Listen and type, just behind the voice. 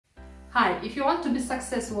Hi, if you want to be a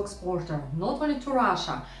successful exporter, not only to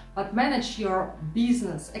Russia, but manage your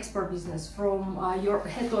business, export business from your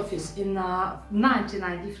head office in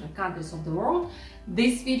 99 different countries of the world,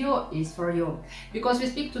 this video is for you. Because we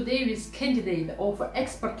speak today with candidate of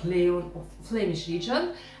export Leon of Flemish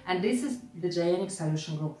region, and this is the Gienic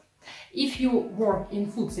Solution Group. If you work in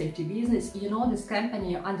food safety business, you know this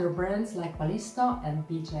company under brands like PolySto and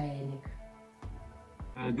Gienic.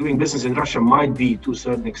 Doing business in Russia might be, to a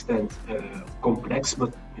certain extent, complex,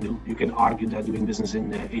 but you can argue that doing business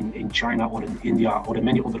in China or in India or in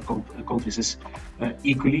many other countries is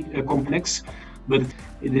equally complex. But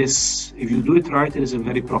it is, if you do it right, it is a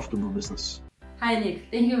very profitable business. Hi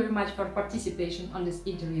Nick, thank you very much for participation on this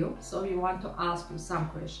interview. So we want to ask you some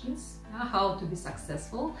questions, how to be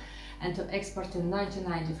successful and to export in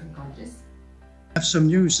 99 different countries. I have some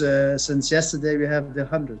news. Since yesterday we have the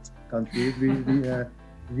 100th country.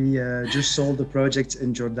 We just sold the project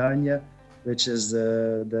in Jordania, which is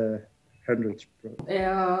the 100th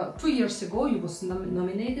project. 2 years ago you was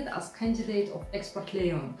nominated as candidate of Export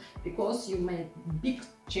Leon because you made big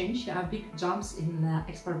change, big jumps in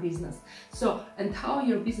export business. So, and how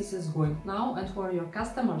your business is going now and who are your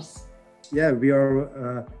customers? Yeah, we are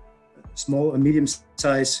a small and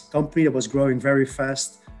medium-sized company that was growing very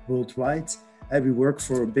fast worldwide. We work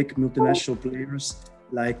for big multinational players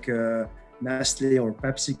like Nestle or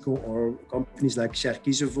PepsiCo or companies like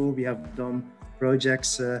Cherkizovo. We have done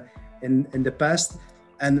projects in the past,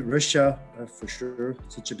 and Russia, for sure,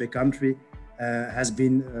 such a big country, has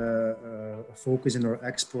been a focus in our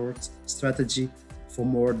export strategy for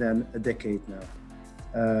more than a decade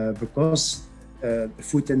now. Because the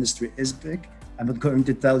food industry is big, I'm not going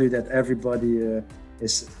to tell you that everybody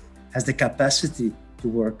has the capacity to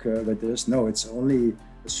work with us. No, it's only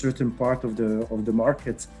a certain part of the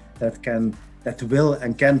market that will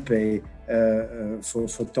and can pay for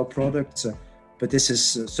top products. But this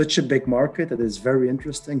is such a big market that is very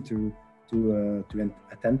interesting to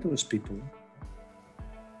attend to those people.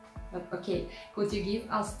 Okay, could you give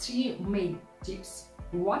us 3 main tips?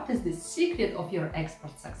 What is the secret of your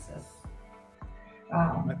export success?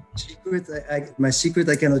 My secret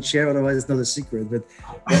I cannot share, otherwise it's not a secret. But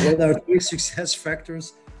what are 3 success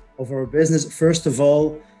factors of our business? First of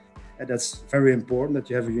all, and that's very important, that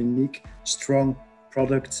you have a unique, strong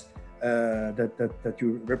product that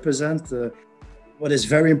you represent. What is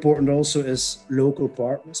very important also is local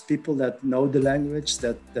partners, people that know the language,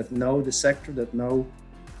 that know the sector,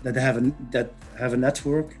 that have a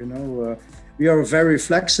network. We are very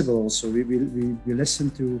flexible. Also, we listen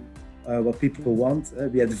to what people want.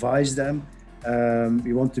 We advise them.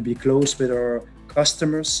 We want to be close with our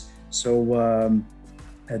customers. So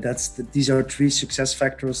these are 3 success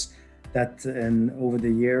factors that over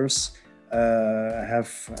the years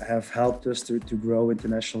have helped us to grow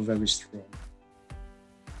international very strong.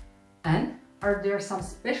 And are there some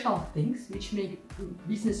special things which make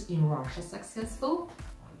business in Russia successful?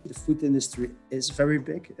 The food industry is very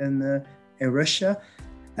big in Russia,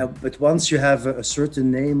 but once you have a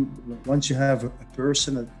certain name, once you have a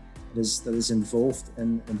person that is involved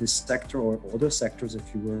in this sector or other sectors, if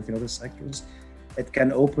you work in other sectors, it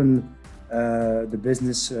can open the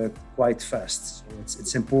business quite fast. So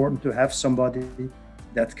it's important to have somebody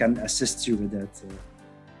that can assist you with that.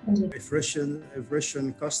 If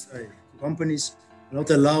Russian companies are not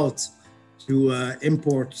allowed to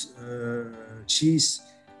import cheese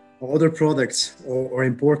or other products or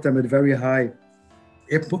import them at very high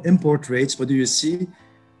import rates, what do you see?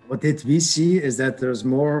 What did we see is that there's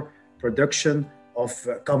more production of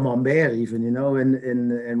camembert even,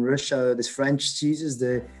 in Russia, these French cheeses,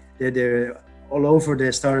 they're all over.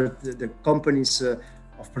 They started the companies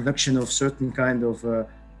of production of certain kind of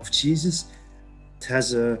cheeses. It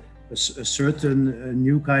has a certain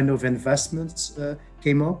new kind of investments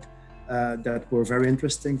came up that were very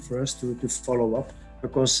interesting for us to follow up,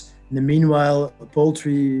 because in the meanwhile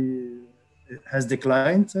poultry has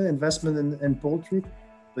declined, investment in poultry,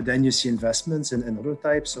 but then you see investments in other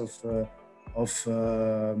types of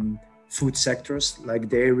food sectors like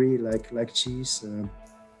dairy, like cheese.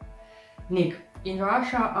 Nick, in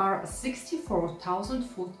Russia are 64,000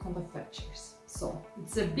 food manufacturers, so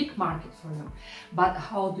it's a big market for them. But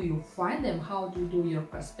how do you find them? How do you do your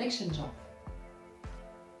prospection job?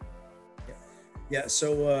 Yeah, so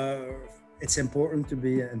it's important to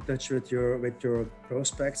be in touch with your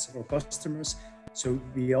prospects or customers. So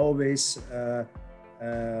we always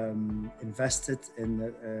invested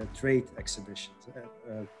in trade exhibitions.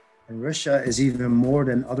 In Russia is even more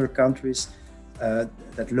than other countries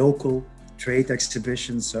that local trade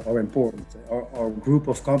exhibitions are important. Our group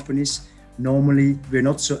of companies, Normally, we're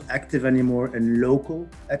not so active anymore in local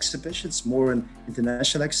exhibitions, more in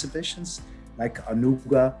international exhibitions like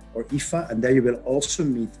Anuga or IFA, and there you will also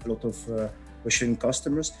meet a lot of Russian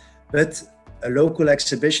customers. But a local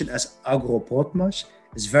exhibition as Agro-Protmash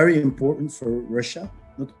is very important for Russia,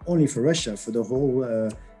 not only for Russia, for the whole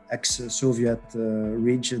ex-Soviet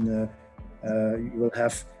region. You will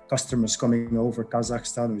have customers coming over,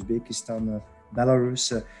 Kazakhstan, Uzbekistan,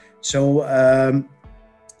 Belarus.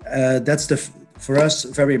 That's for us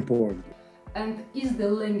very important. And is the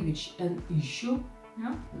language an issue?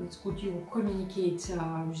 Yeah? Could you communicate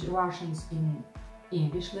with Russians in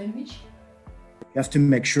English language? You have to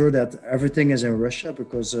make sure that everything is in Russia,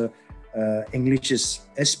 because English is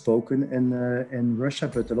spoken in Russia,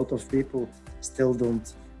 but a lot of people still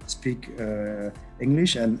don't speak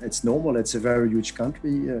English, and it's normal. It's a very huge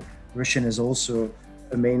country. Russian is also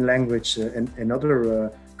a main language in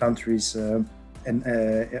other countries in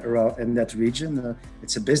that region.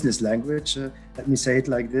 It's a business language. Let me say it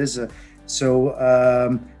like this. So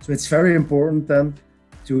it's very important then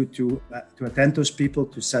to attend those people,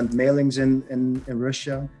 to send mailings in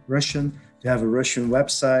Russian, to have a Russian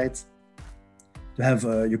website, to have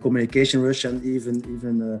your communication Russian,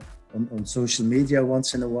 even on social media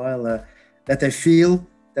once in a while. That they feel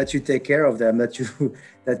that you take care of them, that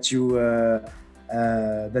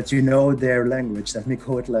you know their language. Let me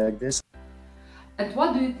call it like this. And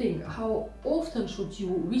what do you think? How often should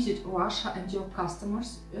you visit Russia and your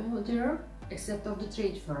customers there, except of the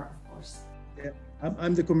trade fair, of course? Yeah,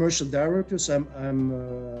 I'm the commercial director, so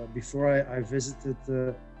before I visited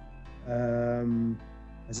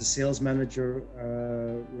as a sales manager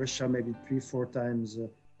Russia maybe 3-4 times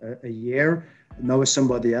a year. Now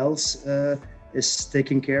somebody else is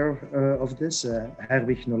taking care of this,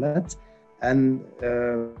 Herwig Nolet. And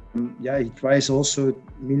yeah, he tries also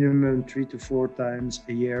minimum 3 to 4 times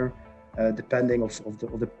a year, depending of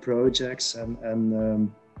the projects and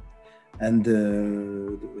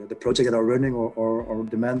the projects that are running or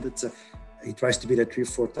demanded. He tries to be there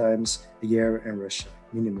 3-4 times a year in Russia,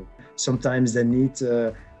 minimum. Sometimes they need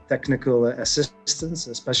technical assistance,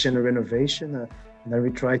 especially in the renovation, and then we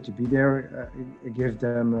try to be there, give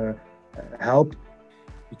them help.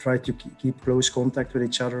 We try to keep close contact with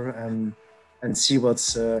each other and see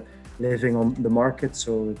what's living on the market.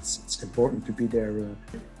 So it's important to be there.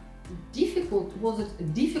 Was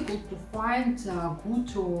it difficult to find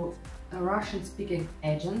good Russian-speaking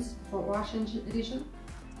agents for Russian region?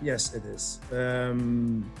 Yes, it is.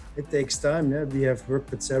 It takes time. Yeah, we have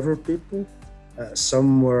worked with several people.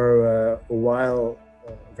 Some were a while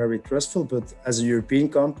very trustful, but as a European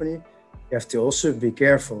company, you have to also be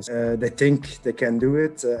careful. They think they can do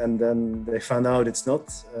it, and then they find out it's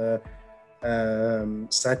not.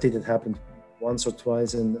 Sadly, that happened once or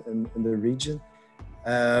twice in the region.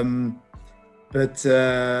 But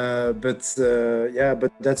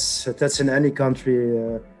that's in any country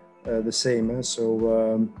the same.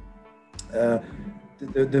 So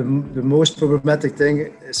the most problematic thing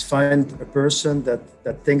is find a person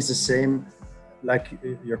that thinks the same like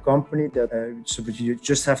your company. So you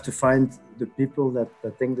just have to find the people that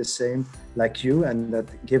think the same like you, and that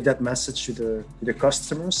give that message to the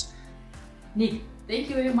customers. Nick, thank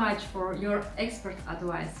you very much for your expert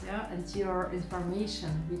advice, and your information,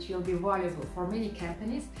 which will be valuable for many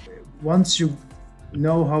companies. Once you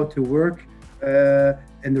know how to work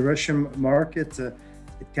in the Russian market,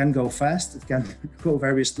 it can go fast, it can go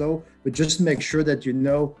very slow, but just make sure that you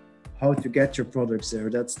know how to get your products there.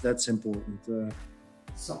 That's important.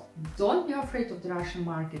 So don't be afraid of the Russian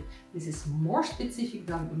market. This is more specific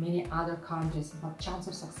than many other countries, but chance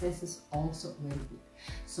of success is also very big.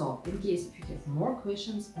 So in case if you have more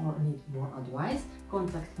questions or need more advice,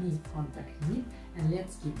 contact me, and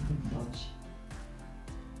let's keep in touch.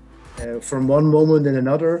 From one moment in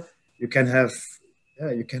another, you can have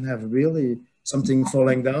really something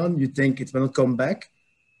falling down. You think it will not come back.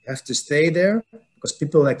 You have to stay there, because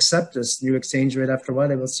people accept this new exchange rate. After a while,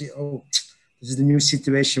 they will see, oh, this is the new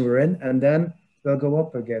situation we're in, and then they'll go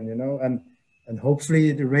up again, and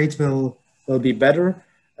hopefully the rate will be better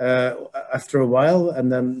after a while,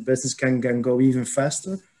 and then business can go even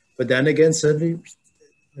faster. But then again, suddenly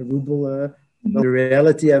the ruble, the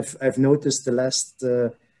reality I've noticed the last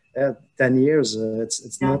 10 years,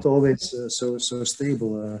 it's not always so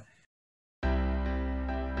stable.